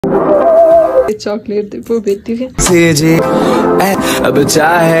Chocolate पो भेट्यो के अब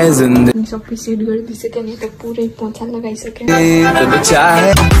चाहे जिंदगी सबै सेट गरिदिसक्यो नि त पुरै पोछा लगाइसक्यो अब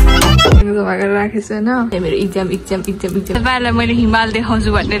चाहे भागेर राखेछ हैन मेरो एक्जाम तपाईहरुलाई मैले हिमाल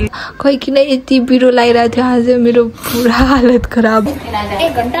देखाउँछु भन्ने खै किन यति बिरो लागिरहेको थियो आज मेरो पुरा हालत खराब 1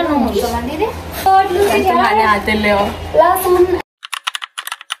 घण्टा नहुन्छ भन्दिले खाने हातले हो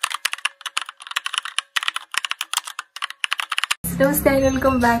नमस्ते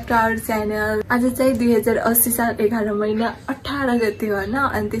welcome back to our channel आज चाहिँ 2080 साल 11 महिना 18 गते हो हैन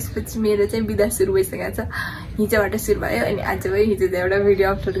अनि त्यसपछि मेरो चाहिँ बिदा सुरु भइसकेको छ हिजोबाट सुरु भयो अनि आज पनि हिजो चाहिँ एउटा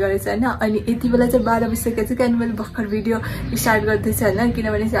भिडियो अपलोड गरेछ हैन अनि यति बेला चाहिँ 12 बजिसकेको छ किन मैले भर्खर भिडियो स्टार्ट गर्दै छु हैन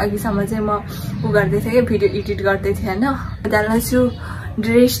किनभने चाहिँ अघिसम्म चाहिँ म गर्दै थिएँ के भिडियो एडिट गर्दै थिएँ हैन जान्छु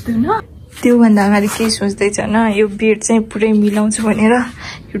ड्रेस धुन त्यो भन्दा अगाडि के सोच्दै छ हैन यो बेड चाहिँ पुरै मिलाउँछु भनेर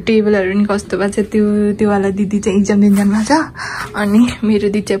यो टेबलहरु नि कस्तो भन्छ त्यो वाला दिदी चाहिँ एक्जाम दिन जानु भएको छ अनि मेरो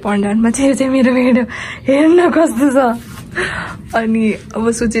दिदी चाहिँ पण्डानमा चाहिँ मेरो बेड हेर्न कस्तो छ अनि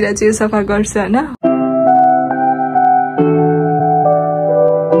अब सोचिरहेको छु यो सफा गर्छु हैन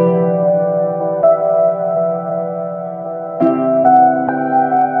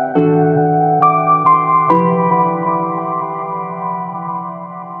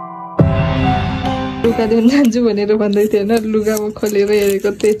लुगा धुन जान्छु भनेर भन्दै थियो हैन लुगामा खोलेर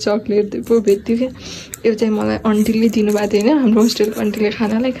हेरेको त्यही चकलेट पो भेट्यो के यो चाहिँ मलाई आन्टीले दिनुभएको थियो हैन हाम्रो होस्टेलको आन्टीले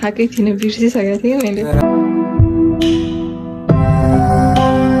खानालाई खाकै थिएन बिर्सिसकेको थिएँ मैले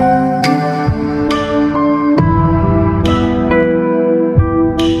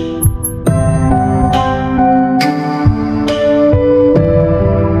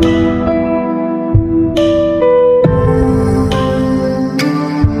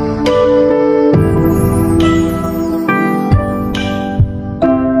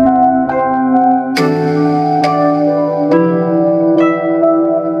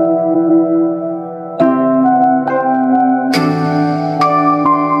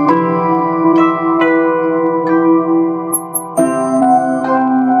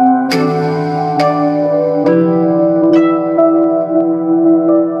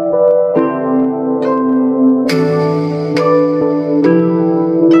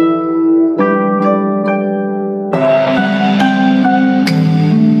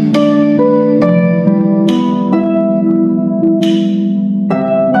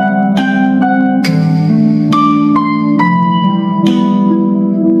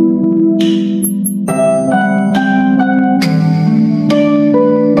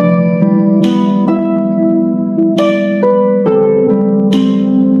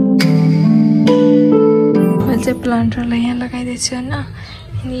प्लान्टरलाई यहाँ लगाइदिएछु हैन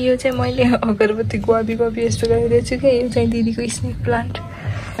अनि यो चाहिँ मैले अगरबत्ती गुवाबी यस्तो गरिदिएछु के यो चाहिँ दिदीको स्नेक प्लान्ट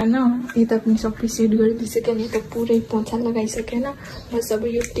हैन यता पनि सबै सेट गरिदिइसक्यो नि त पुरै पोछा लगाइसक्यो हैन बस अब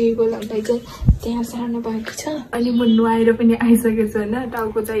यो टेबलहरुलाई चाहिँ त्यहाँ सार्न बाँकी छ अनि म नुहाएर पनि आइसकेको छु हैन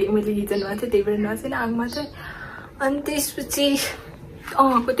टाउको चाहिँ मैले हिजोमा चाहिँ त्यही भएर नुहाएन आगमा चाहिँ अनि त्यसपछि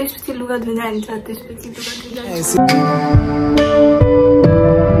लुगा धुन जान्छ त्यसपछि लुगा धुन जान्छ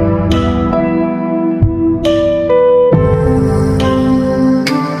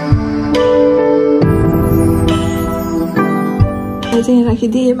चाहिँ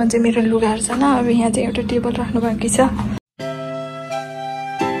राखिदिए यसमा चाहिँ मेरो लुगाहरु छ न अब यहाँ चाहिँ एउटा टेबल राख्नु बाँकी छ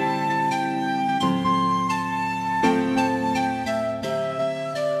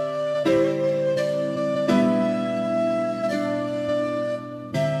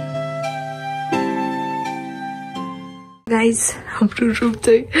गाइस हाम्रो रुम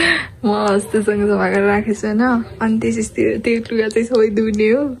चाहिँ म हस्तेसँग सफा गरेर राखेको छु हैन अनि त्यसपछि त्यो लुगा चाहिँ सबै धुने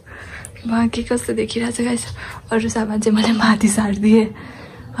हो बाँकी कस्तो देखिरहेछ गाइस अरू सामान चाहिँ मैले माथि सारिदिएँ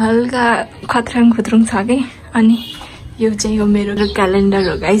हल्का खत्रङ छ कि अनि यो चाहिँ हो मेरो क्यालेन्डर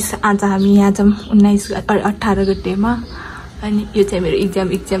हो गाइस आज हामी यहाँ छौँ 18 गतेमा अनि यो चाहिँ मेरो एक्जाम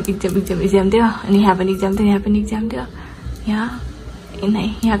थियो अनि यहाँ पनि एक्जाम थियो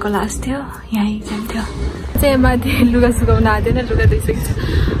यहाँको लास्ट थियो यहाँ एक्जाम थियो चाहिँ माथि लुगा सुकाउन आँदैन लुगा धोइसकेको छु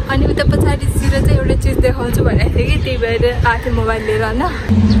अनि उता पछाडितिर चाहिँ एउटा चिज देखाउँछु भनेको थिएँ कि त्यही भएर आएको थिएँ मोबाइल लिएर हैन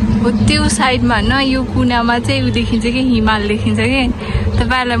हो त्यो साइडमा हैन यो कुनामा चाहिँ उ देखिन्छ कि हिमाल देखिन्छ कि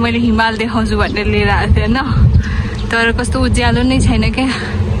तपाईहरुलाई मैले हिमाल देखाउँछु भनेर लिएर आएको थिएँ हैन तर कस्तो उज्यालो नै छैन क्या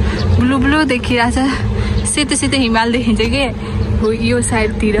ब्लू देखिरहेछ सेतो हिमाल देखिन्छ कि हो यो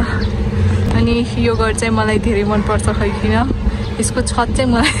साइडतिर अनि यो घर चाहिँ मलाई धेरै मन पर्छ खै किन यसको छत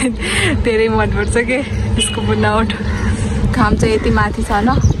चाहिँ मलाई धेरै मन पर्छ के यसको बनावट घाम चाहिँ यति माथि छ हैन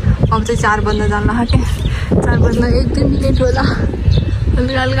अब चाहिँ 4 बज्न जान लाग्यो के 4 बज्न 1-2 मिनेट होला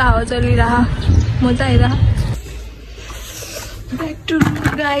हल्का हावा चलिरह मजा आइरह ब्याक टु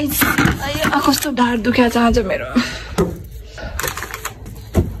गाइज कस्तो ढाड दुख्या छ आज मेरो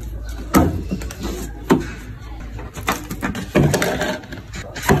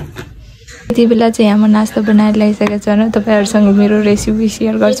यति बेला चाहिँ यहाँ म नास्ता बनाएर ल्याइसकेको छु होइन तपाईहरुसँग मेरो रेसिपी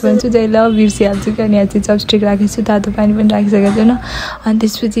सेयर गर्छु भन्छु जहिले बिर्सिहाल्छु कि अनि यहाँ चाहिँ चपस्टिक राखेको छु तातो पानी पनि राखिसकेको छु अनि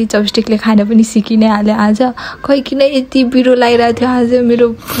त्यसपछि चपस्टिकले खान पनि सिकिनै हाले आज खै किन यति बिरो लागिरहेको थियो आज मेरो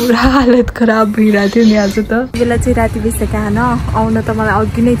पुरा हालत खराब भइरहेको थियो नि आज त बेला चाहिँ राति बिसेको होइन आउन त मलाई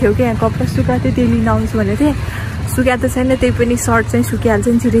अघि नै थियो कि यहाँ कपडा सुकाएको थियो त्यही लिन आउँछु भनेको थिएँ सुक्या त छैन त्यही पनि सर्ट चाहिँ सुकिहाल्छ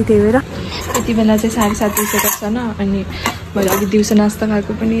नि छिटै त्यही भएर यति बेला चाहिँ 7:30 बिसेको छ न अनि मैले अघि दिउँसो नास्ता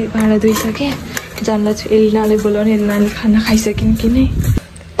खाएको पनि भाँडा धोइसकेँ जानलाई चाहिँ एलिनाले बोलाउने एलिनाले खाना खाइसकिन् कि नै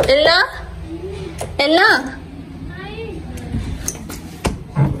एल्ना एल्ना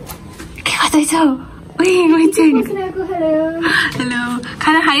के गर्दैछौ हेलो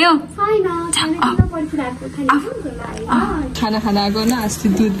खाना खायो खाना खाना आएको न अस्ति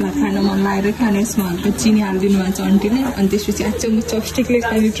दुध भात खान मन लागेर खाने यसमा हल्का चिनी हालिदिनु भएको छ आन्टीले अनि त्यसपछि आज म चपस्टिकले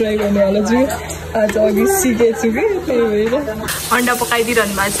खाने ट्राई गर्ने होला छु आज अघि सिकेको छु कि त्यही भएर अन्डा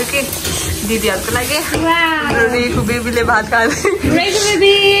पकाइदिइरहनु भएको छु कि दिदीहरूको लागि रेखु बेबीले भात खाँदै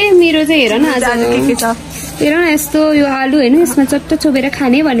मेरो चाहिँ हेर न आज के छ हेर न यस्तो यो आलु हैन यसमा चट्ट चोबेर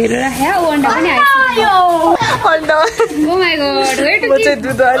खाने भनेर राखे अन्डा पनि आयो अन्डा ओ माय गॉड वेट म चाहिँ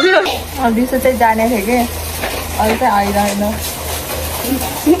दुध हाल्यो अब दिउँसो चाहिँ जाने थिएँ कि अहिले चाहिँ आइरहेन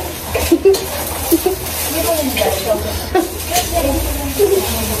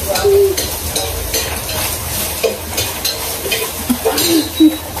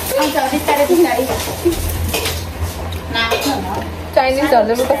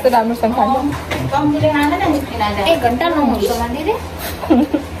चाइनिजहरूले पनि कस्तो राम्रोसँग खान्छ 1 घण्टा नहुन्छ भन्दिरे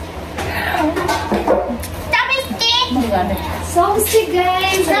Chopstick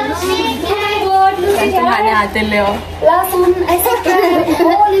guys, chopstick. Oh my god, look at that. खाने हातले ल्याओ Listen, I said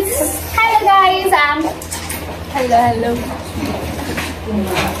all is hello guys, hello.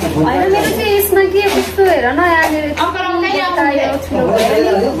 अहिले मेरो चाहिँ यसमा के कस्तो हेर न यहाँनिर यस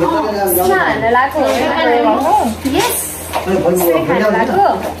खाना लाग्यो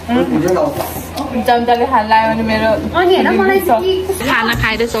चम्चाले खान लाग्यो भने मेरो अनि हेर मलाई खाना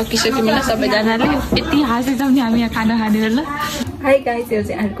खाएर सकिसक्यो मलाई सबैजनाले यति हाँसेछौँ नि हामी यहाँ खाना खानेर ल हाई गाइस यो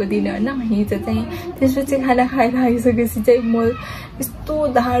चाहिँ अर्को दिन होइन हिजो चाहिँ त्यसपछि खाना खाएर आइसकेपछि चाहिँ म यस्तो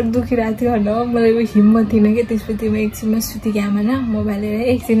ढाड दुखिरहेको थियो होइन मलाई हिम्मत थिएन कि त्यसपछि म एकछिनमा सुतिगएँ होइन मोबाइल लिएर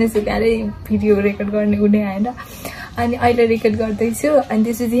एकछिन सुताएर भिडियो रेकर्ड गर्ने हुने आएन अनि अहिले रेकर्ड गर्दैछु अनि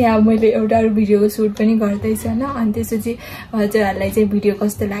त्यसपछि यहाँ मैले एउटा भिडियोको सुट पनि गर्दैछु होइन अनि त्यसपछि हजुरहरूलाई चाहिँ भिडियो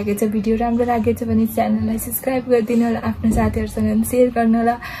कस्तो लागेछ भिडियो राम्रो लागेछ भने च्यानललाई सब्स्क्राइब गरिदिनु होला आफ्नो साथीहरूसँग सेयर गर्नु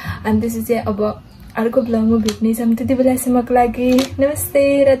होला अनि त्यसपछि अब अर्को ब्लगमा भेट्नेछौँ त्यति बेलासम्मको लागि नमस्ते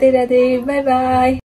राधे राधे बाई बाई